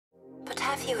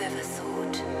Have you ever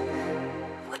thought,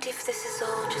 what if this is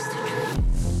all just a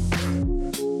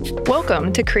dream?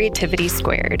 Welcome to Creativity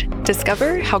Squared.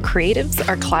 Discover how creatives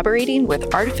are collaborating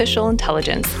with artificial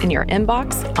intelligence in your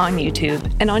inbox, on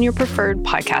YouTube, and on your preferred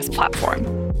podcast platform.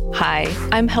 Hi,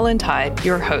 I'm Helen Todd,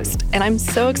 your host, and I'm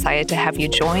so excited to have you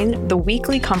join the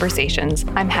weekly conversations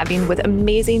I'm having with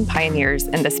amazing pioneers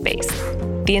in the space.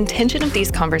 The intention of these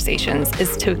conversations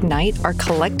is to ignite our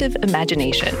collective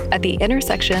imagination at the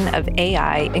intersection of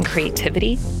AI and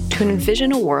creativity to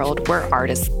envision a world where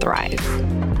artists thrive.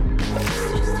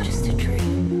 Just a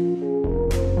dream.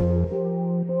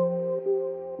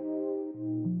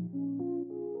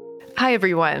 Hi,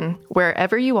 everyone.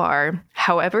 Wherever you are,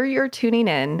 however you're tuning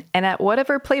in, and at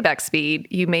whatever playback speed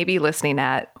you may be listening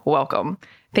at, welcome.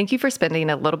 Thank you for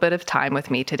spending a little bit of time with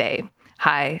me today.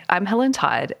 Hi, I'm Helen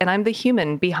Todd, and I'm the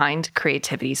human behind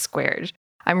Creativity Squared.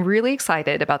 I'm really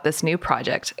excited about this new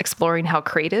project, exploring how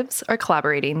creatives are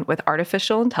collaborating with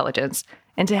artificial intelligence,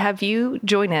 and to have you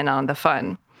join in on the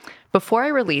fun. Before I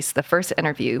release the first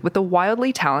interview with the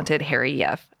wildly talented Harry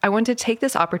Yeff, I want to take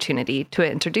this opportunity to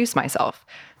introduce myself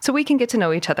so we can get to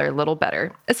know each other a little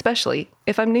better, especially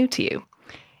if I'm new to you.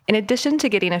 In addition to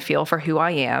getting a feel for who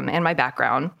I am and my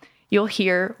background, you'll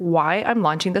hear why I'm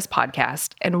launching this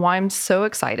podcast and why I'm so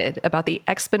excited about the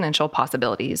exponential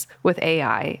possibilities with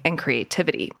AI and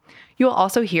creativity. You'll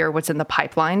also hear what's in the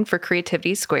pipeline for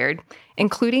Creativity Squared,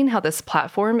 including how this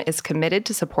platform is committed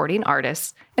to supporting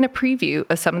artists and a preview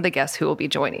of some of the guests who will be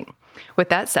joining. With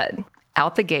that said,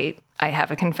 out the gate, I have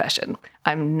a confession.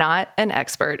 I'm not an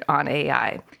expert on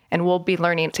AI, and we'll be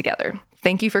learning together.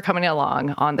 Thank you for coming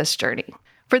along on this journey.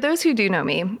 For those who do know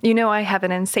me, you know I have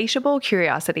an insatiable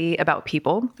curiosity about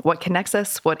people, what connects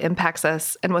us, what impacts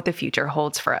us, and what the future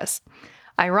holds for us.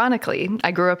 Ironically,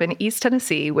 I grew up in East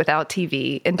Tennessee without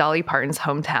TV in Dolly Parton's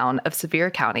hometown of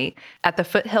Sevier County at the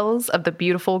foothills of the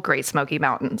beautiful Great Smoky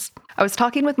Mountains. I was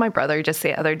talking with my brother just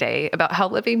the other day about how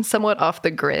living somewhat off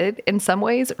the grid in some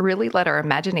ways really let our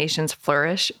imaginations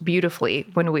flourish beautifully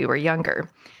when we were younger.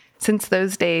 Since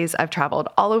those days, I've traveled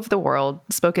all over the world,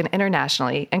 spoken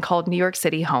internationally, and called New York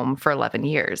City home for 11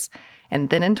 years. And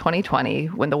then in 2020,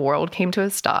 when the world came to a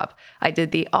stop, I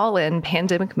did the all-in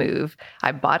pandemic move.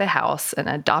 I bought a house and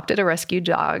adopted a rescue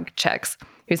dog, Chex,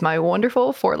 who's my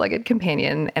wonderful four-legged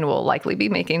companion and will likely be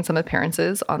making some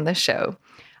appearances on this show.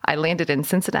 I landed in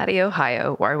Cincinnati,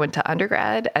 Ohio, where I went to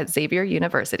undergrad at Xavier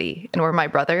University and where my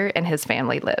brother and his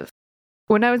family live.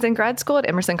 When I was in grad school at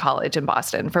Emerson College in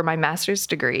Boston for my master's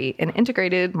degree in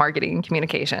integrated marketing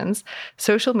communications,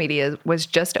 social media was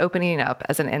just opening up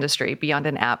as an industry beyond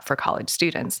an app for college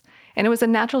students. And it was a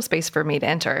natural space for me to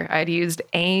enter. I had used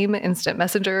AIM, Instant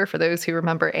Messenger, for those who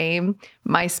remember AIM,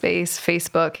 MySpace,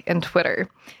 Facebook, and Twitter.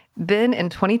 Then in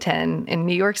 2010, in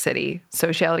New York City,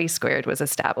 Sociality Squared was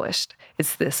established.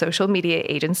 It's the social media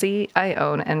agency I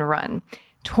own and run.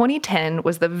 2010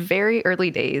 was the very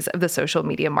early days of the social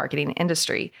media marketing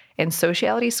industry, and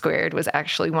Sociality Squared was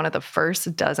actually one of the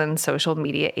first dozen social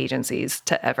media agencies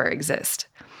to ever exist.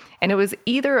 And it was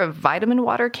either a vitamin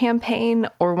water campaign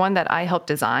or one that I helped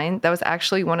design that was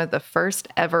actually one of the first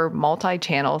ever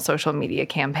multi-channel social media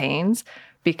campaigns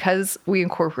because we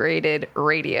incorporated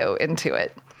radio into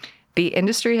it. The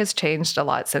industry has changed a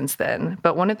lot since then,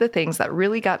 but one of the things that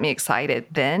really got me excited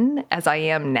then, as I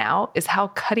am now, is how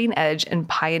cutting edge and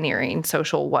pioneering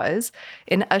social was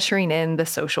in ushering in the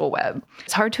social web.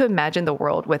 It's hard to imagine the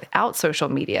world without social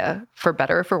media, for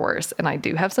better or for worse, and I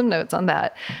do have some notes on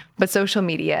that, but social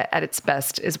media at its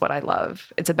best is what I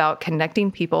love. It's about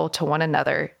connecting people to one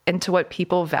another and to what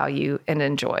people value and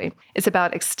enjoy. It's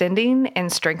about extending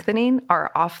and strengthening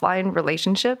our offline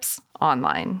relationships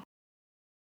online.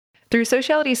 Through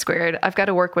Sociality Squared, I've got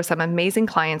to work with some amazing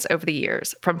clients over the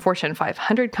years, from Fortune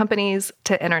 500 companies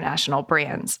to international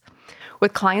brands.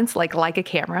 With clients like Leica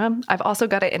Camera, I've also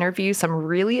got to interview some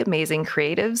really amazing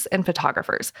creatives and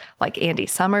photographers like Andy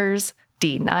Summers,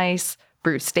 Dee Nice,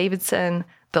 Bruce Davidson,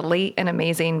 the late and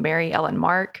amazing Mary Ellen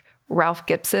Mark, Ralph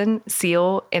Gibson,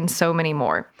 Seal, and so many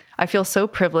more. I feel so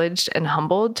privileged and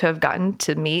humbled to have gotten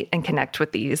to meet and connect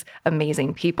with these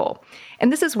amazing people.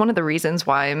 And this is one of the reasons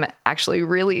why I'm actually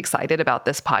really excited about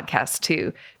this podcast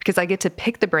too, because I get to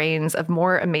pick the brains of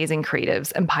more amazing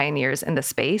creatives and pioneers in the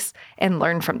space and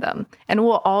learn from them. And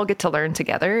we'll all get to learn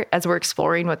together as we're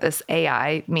exploring what this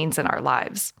AI means in our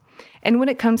lives. And when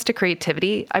it comes to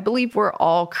creativity, I believe we're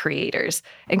all creators,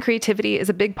 and creativity is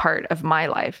a big part of my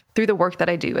life through the work that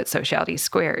I do at Sociality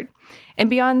Squared. And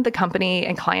beyond the company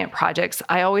and client projects,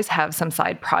 I always have some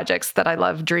side projects that I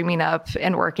love dreaming up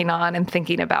and working on and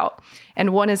thinking about.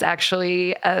 And one is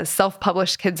actually a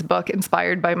self-published kids book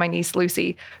inspired by my niece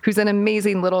Lucy, who's an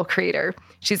amazing little creator.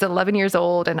 She's 11 years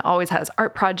old and always has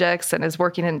art projects and is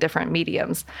working in different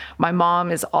mediums. My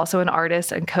mom is also an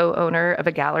artist and co-owner of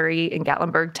a gallery in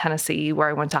Gatlinburg, Tennessee, where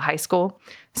I went to high school.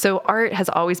 So art has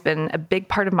always been a big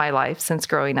part of my life since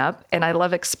growing up, and I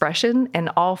love expression in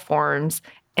all forms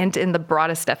and in the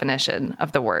broadest definition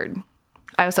of the word.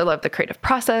 I also love the creative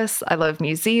process. I love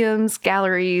museums,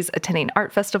 galleries, attending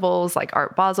art festivals like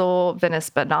Art Basel, Venice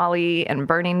Biennale, and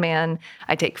Burning Man.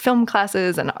 I take film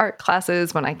classes and art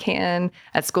classes when I can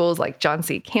at schools like John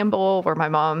C. Campbell, where my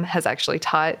mom has actually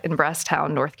taught in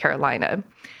Brasstown, North Carolina.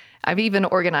 I've even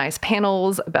organized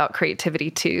panels about creativity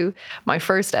too. My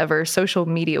first ever social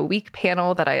media week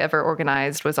panel that I ever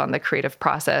organized was on the creative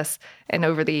process. And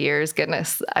over the years,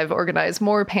 goodness, I've organized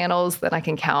more panels than I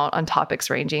can count on topics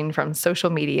ranging from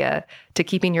social media to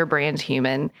keeping your brand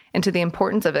human and to the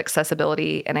importance of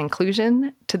accessibility and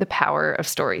inclusion to the power of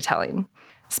storytelling.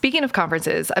 Speaking of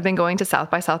conferences, I've been going to South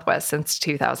by Southwest since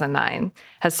 2009,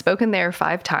 has spoken there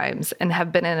 5 times, and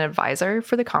have been an advisor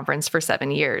for the conference for 7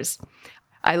 years.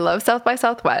 I love South by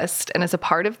Southwest, and it's a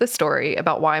part of the story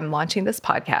about why I'm launching this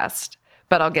podcast,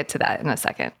 but I'll get to that in a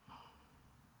second.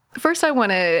 First, I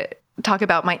want to talk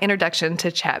about my introduction to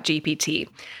ChatGPT.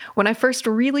 When I first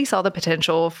really saw the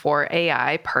potential for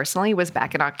AI personally was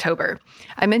back in October.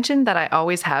 I mentioned that I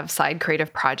always have side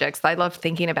creative projects that I love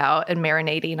thinking about and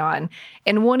marinating on.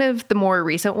 And one of the more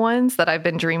recent ones that I've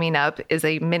been dreaming up is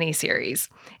a mini-series.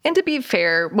 And to be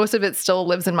fair, most of it still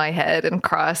lives in my head and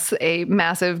across a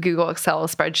massive Google Excel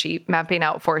spreadsheet mapping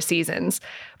out 4 seasons.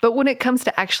 But when it comes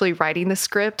to actually writing the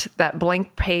script, that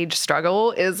blank page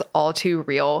struggle is all too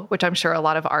real, which I'm sure a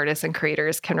lot of artists and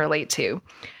creators can relate to.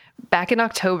 Back in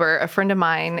October, a friend of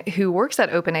mine who works at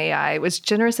OpenAI was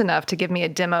generous enough to give me a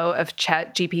demo of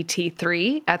ChatGPT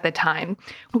 3 at the time.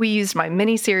 We used my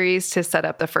mini-series to set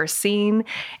up the first scene,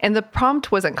 and the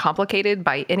prompt wasn't complicated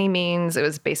by any means. It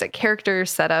was basic character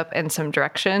setup and some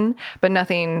direction, but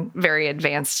nothing very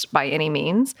advanced by any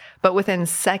means. But within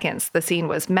seconds, the scene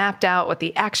was mapped out with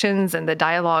the actions and the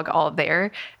dialogue all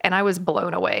there, and I was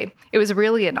blown away. It was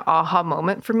really an aha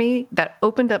moment for me that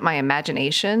opened up my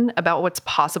imagination about what's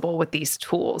possible with these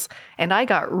tools. And I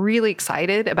got really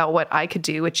excited about what I could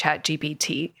do with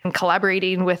ChatGPT and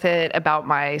collaborating with it about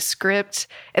my script.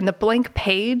 And the blank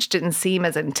page didn't seem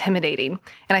as intimidating.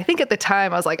 And I think at the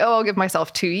time I was like, oh, I'll give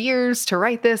myself 2 years to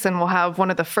write this and we'll have one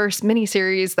of the first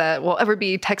miniseries that will ever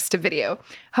be text to video.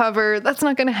 However, that's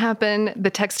not going to happen.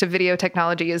 The text to video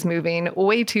technology is moving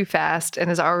way too fast and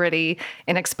is already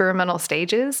in experimental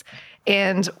stages.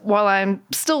 And while I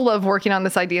still love working on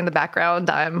this idea in the background,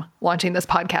 I'm launching this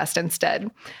podcast instead.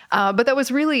 But that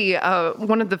was really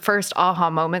one of the first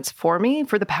aha moments for me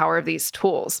for the power of these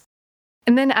tools.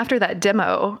 And then after that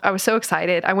demo, I was so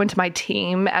excited. I went to my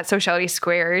team at Sociality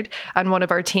Squared on one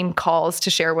of our team calls to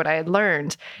share what I had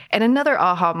learned. And another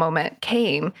aha moment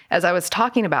came as I was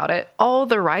talking about it. All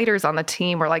the writers on the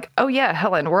team were like, oh yeah,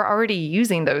 Helen, we're already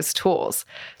using those tools.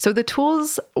 So the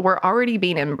tools were already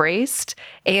being embraced.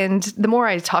 And the more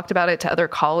I talked about it to other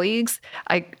colleagues,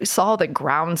 I saw the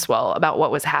groundswell about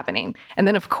what was happening. And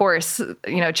then of course,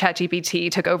 ChatGPT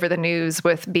took over the news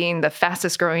with being the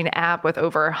fastest growing app with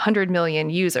over 100 million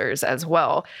users as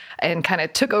well, and kind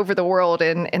of took over the world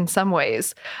in some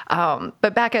ways.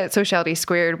 But back at Sociality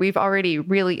Squared, we've already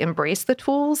really embraced the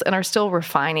tools and are still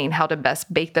refining how to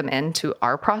best bake them into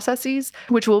our processes,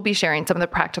 which we'll be sharing some of the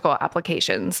practical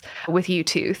applications with you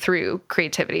too through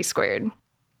Creativity Squared.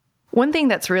 One thing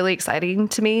that's really exciting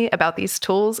to me about these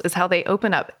tools is how they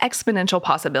open up exponential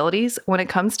possibilities when it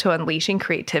comes to unleashing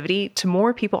creativity to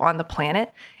more people on the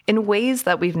planet in ways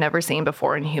that we've never seen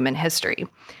before in human history.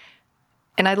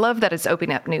 And I love that it's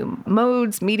opening up new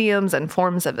modes, mediums, and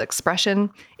forms of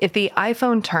expression. If the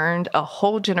iPhone turned a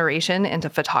whole generation into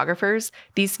photographers,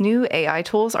 these new AI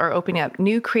tools are opening up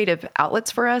new creative outlets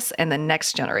for us and the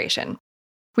next generation.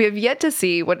 We have yet to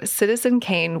see what Citizen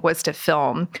Kane was to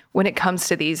film when it comes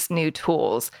to these new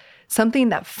tools, something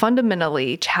that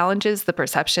fundamentally challenges the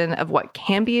perception of what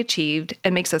can be achieved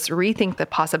and makes us rethink the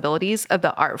possibilities of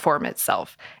the art form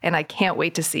itself. And I can't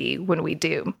wait to see when we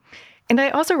do. And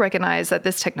I also recognize that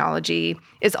this technology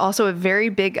is also a very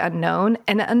big unknown,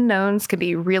 and unknowns can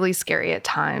be really scary at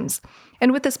times.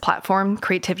 And with this platform,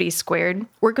 Creativity Squared,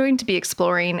 we're going to be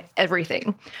exploring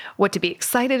everything, what to be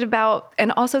excited about,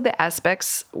 and also the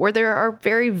aspects where there are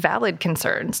very valid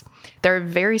concerns. There are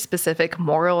very specific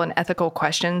moral and ethical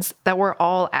questions that we're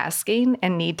all asking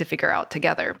and need to figure out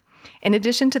together. In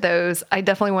addition to those, I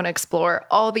definitely want to explore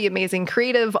all the amazing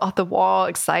creative, off-the-wall,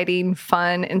 exciting,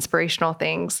 fun, inspirational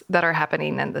things that are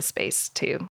happening in this space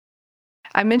too.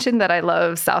 I mentioned that I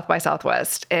love South by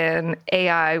Southwest, and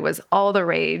AI was all the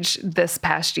rage this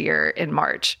past year in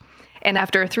March. And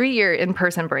after a 3-year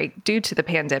in-person break due to the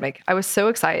pandemic, I was so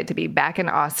excited to be back in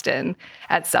Austin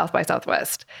at South by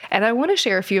Southwest. And I want to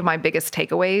share a few of my biggest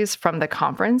takeaways from the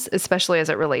conference, especially as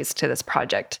it relates to this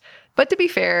project. But to be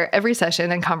fair, every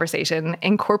session and conversation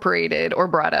incorporated or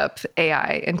brought up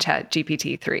AI and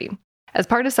ChatGPT-3. As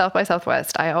part of South by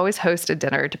Southwest, I always host a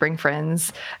dinner to bring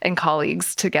friends and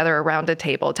colleagues together around a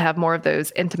table to have more of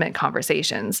those intimate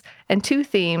conversations. And 2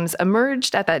 themes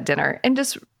emerged at that dinner and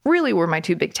just really were my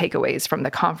 2 big takeaways from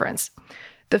the conference.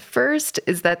 The first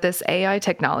is that this AI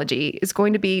technology is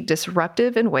going to be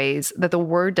disruptive in ways that the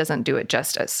word doesn't do it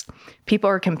justice. People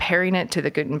are comparing it to the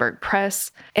Gutenberg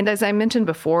press. And as I mentioned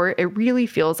before, it really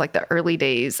feels like the early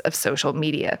days of social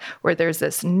media, where there's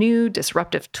this new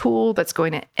disruptive tool that's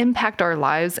going to impact our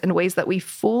lives in ways that we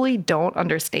fully don't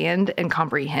understand and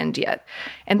comprehend yet.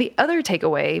 And the other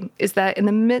takeaway is that in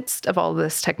the midst of all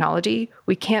this technology,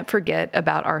 we can't forget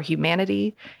about our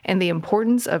humanity and the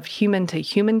importance of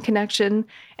human-to-human connection,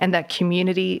 and that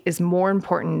community is more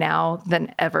important now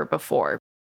than ever before.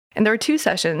 And there are 2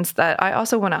 sessions that I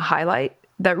also want to highlight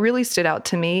that really stood out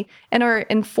to me and are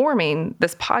informing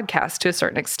this podcast to a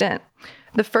certain extent.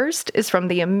 The first is from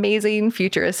the amazing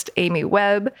futurist Amy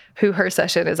Webb, who her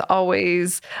session is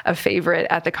always a favorite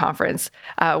at the conference,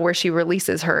 where she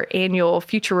releases her annual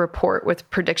future report with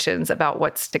predictions about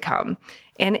what's to come.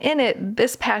 And in it,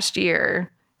 this past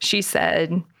year, she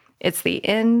said, "It's the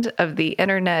end of the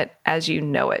internet as you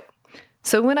know it."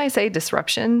 So when I say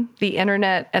disruption, the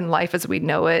internet and life as we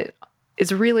know it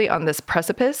is really on this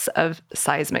precipice of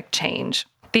seismic change.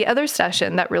 The other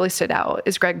session that really stood out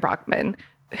is Greg Brockman,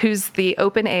 who's the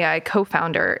OpenAI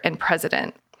co-founder and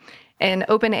president. And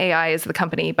OpenAI is the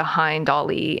company behind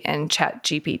DALL-E and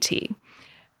ChatGPT.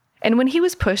 And when he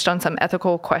was pushed on some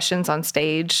ethical questions on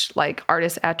stage, like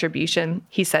artist attribution,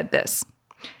 he said this: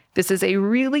 "This is a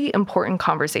really important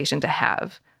conversation to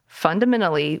have.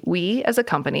 Fundamentally, we as a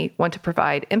company want to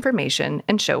provide information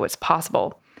and show what's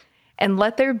possible. And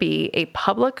let there be a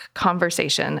public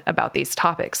conversation about these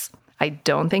topics. I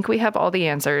don't think we have all the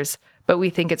answers, but we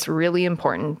think it's really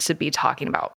important to be talking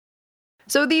about."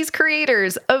 So these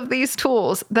creators of these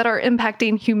tools that are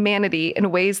impacting humanity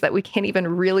in ways that we can't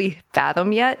even really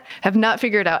fathom yet have not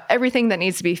figured out everything that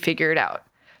needs to be figured out.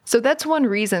 So that's one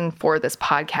reason for this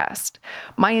podcast.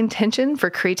 My intention for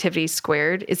Creativity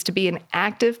Squared is to be an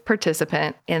active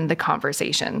participant in the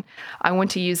conversation. I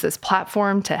want to use this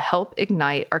platform to help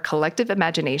ignite our collective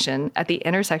imagination at the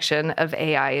intersection of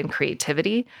AI and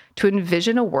creativity to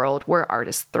envision a world where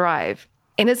artists thrive.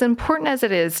 And as important as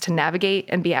it is to navigate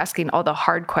and be asking all the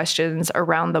hard questions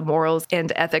around the morals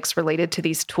and ethics related to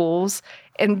these tools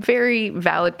and very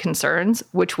valid concerns,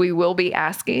 which we will be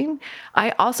asking,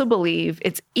 I also believe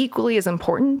it's equally as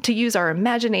important to use our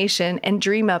imagination and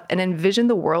dream up and envision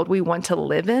the world we want to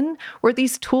live in, where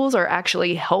these tools are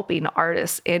actually helping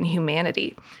artists and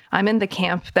humanity. I'm in the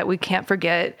camp that we can't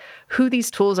forget who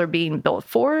these tools are being built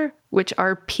for, which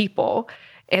are people,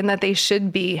 and that they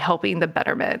should be helping the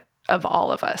betterment of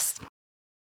all of us.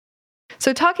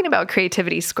 So talking about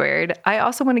Creativity Squared, I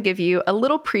also want to give you a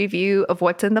little preview of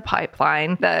what's in the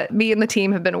pipeline that me and the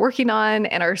team have been working on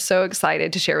and are so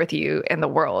excited to share with you and the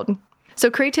world. So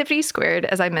Creativity Squared,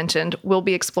 as I mentioned, will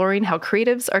be exploring how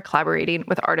creatives are collaborating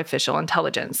with artificial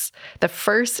intelligence. The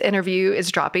first interview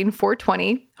is dropping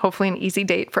 4/20, hopefully an easy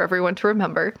date for everyone to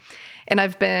remember. And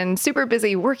I've been super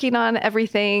busy working on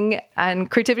everything, and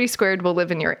Creativity Squared will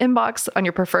live in your inbox on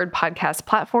your preferred podcast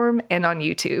platform and on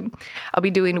YouTube. I'll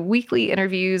be doing weekly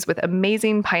interviews with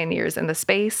amazing pioneers in the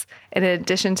space. And in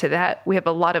addition to that, we have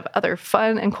a lot of other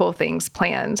fun and cool things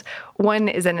planned. One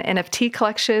is an NFT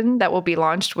collection that will be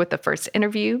launched with the first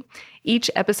interview.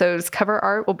 Each episode's cover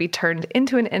art will be turned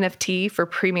into an NFT for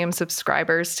premium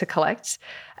subscribers to collect.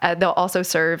 They'll also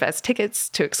serve as tickets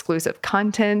to exclusive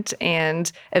content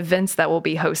and events that we'll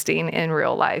be hosting in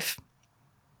real life.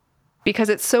 because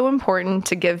it's so important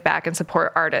to give back and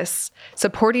support artists.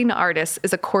 Supporting artists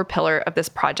is a core pillar of this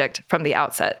project from the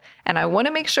outset, and I want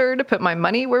to make sure to put my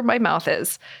money where my mouth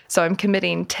is. So I'm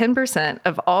committing 10%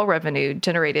 of all revenue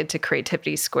generated to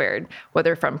Creativity Squared,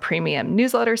 whether from premium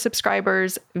newsletter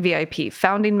subscribers, VIP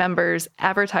founding members,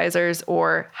 advertisers,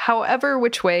 or however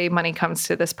which way money comes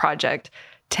to this project.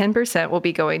 10% will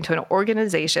be going to an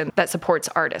organization that supports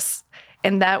artists.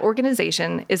 And that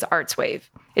organization is ArtsWave.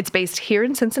 It's based here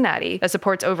in Cincinnati that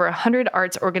supports over 100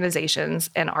 arts organizations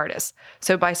and artists.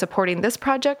 So by supporting this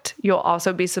project, you'll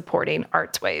also be supporting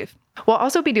ArtsWave. We'll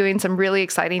also be doing some really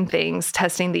exciting things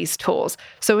testing these tools.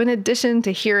 So in addition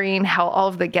to hearing how all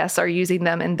of the guests are using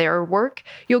them in their work,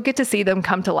 you'll get to see them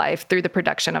come to life through the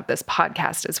production of this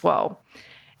podcast as well.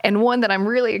 And one that I'm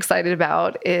really excited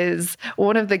about is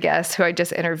one of the guests who I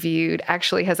just interviewed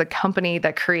actually has a company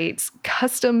that creates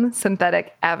custom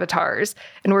synthetic avatars.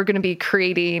 And we're going to be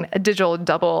creating a digital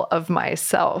double of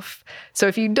myself. So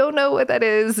if you don't know what that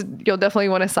is, you'll definitely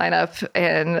want to sign up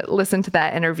and listen to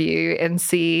that interview and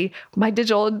see my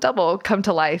digital double come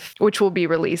to life, which will be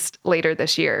released later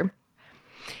this year.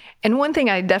 And one thing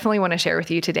I definitely want to share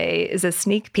with you today is a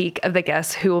sneak peek of the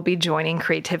guests who will be joining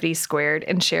Creativity Squared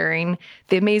and sharing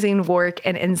the amazing work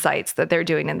and insights that they're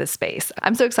doing in this space.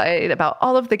 I'm so excited about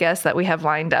all of the guests that we have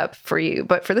lined up for you,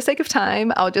 but for the sake of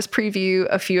time, I'll just preview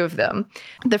a few of them.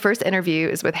 The first interview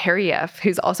is with Harry F.,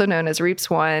 who's also known as Reaps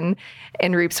 1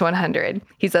 and Reaps 100.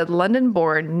 He's a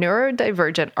London-born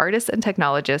neurodivergent artist and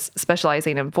technologist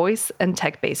specializing in voice and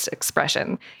tech-based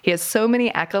expression. He has so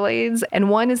many accolades, and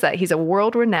one is that he's a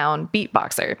world-renowned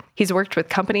beatboxer. He's worked with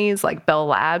companies like Bell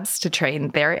Labs to train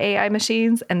their AI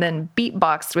machines and then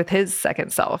beatboxed with his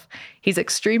second self. He's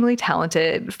extremely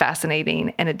talented,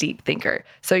 fascinating, and a deep thinker.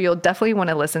 So you'll definitely want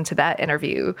to listen to that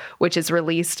interview, which is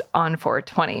released on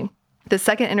 4/20. The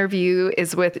second interview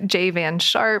is with Jay Van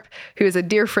Sharp, who is a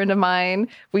dear friend of mine.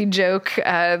 We joke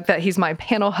that he's my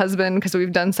panel husband because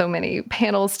we've done so many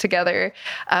panels together.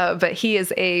 But he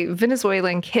is a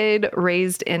Venezuelan kid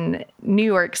raised in New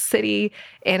York City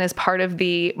and is part of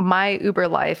the My Uber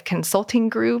Life consulting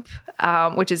group,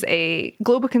 which is a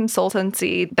global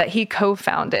consultancy that he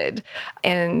co-founded.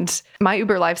 And My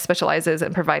Uber Life specializes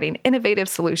in providing innovative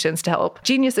solutions to help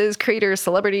geniuses, creators,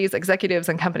 celebrities, executives,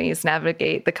 and companies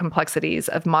navigate the complexities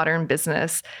of modern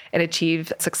business and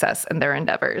achieve success in their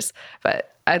endeavors.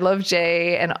 But I love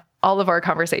Jay and all of our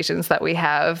conversations that we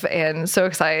have, and so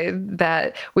excited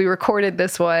that we recorded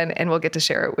this one and we'll get to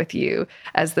share it with you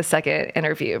as the second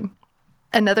interview.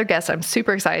 Another guest I'm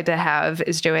super excited to have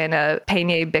is Joanna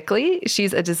Payne-Bickley.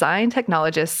 She's a design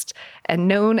technologist and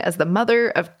known as the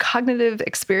mother of cognitive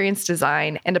experience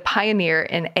design and a pioneer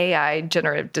in AI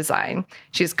generative design.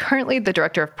 She's currently the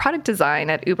director of product design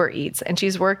at Uber Eats, and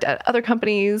she's worked at other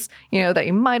companies, that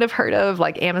you might have heard of,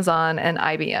 like Amazon and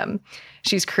IBM.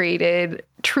 She's created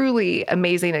truly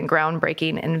amazing and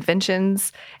groundbreaking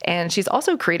inventions, and she's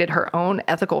also created her own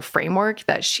ethical framework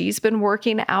that she's been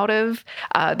working out of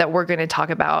that we're going to talk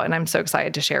about, and I'm so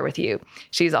excited to share with you.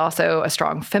 She's also a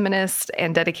strong feminist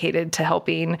and dedicated to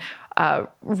helping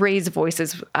raise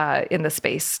voices in the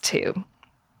space too.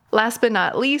 Last but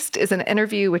not least is an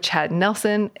interview with Chad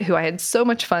Nelson, who I had so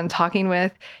much fun talking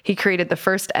with. He created the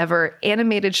first ever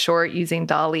animated short using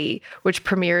DALL-E, which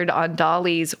premiered on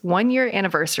DALL-E's 1-year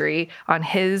anniversary on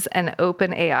his and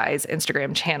OpenAI's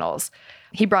Instagram channels.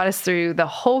 He brought us through the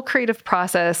whole creative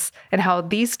process and how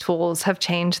these tools have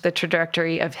changed the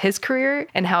trajectory of his career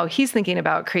and how he's thinking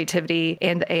about creativity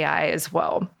and AI as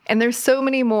well. And there's so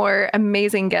many more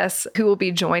amazing guests who will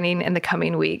be joining in the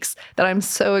coming weeks that I'm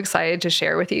so excited to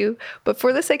share with you. But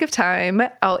for the sake of time,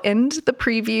 I'll end the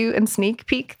preview and sneak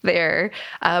peek there,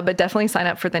 but definitely sign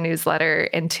up for the newsletter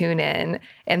and tune in.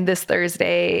 And this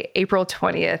Thursday, April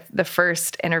 20th, the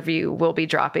first interview will be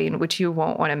dropping, which you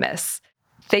won't want to miss.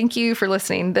 Thank you for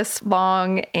listening this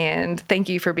long, and thank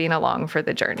you for being along for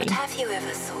the journey. But have you ever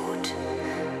thought,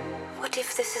 what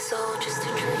if this is all just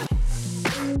a dream?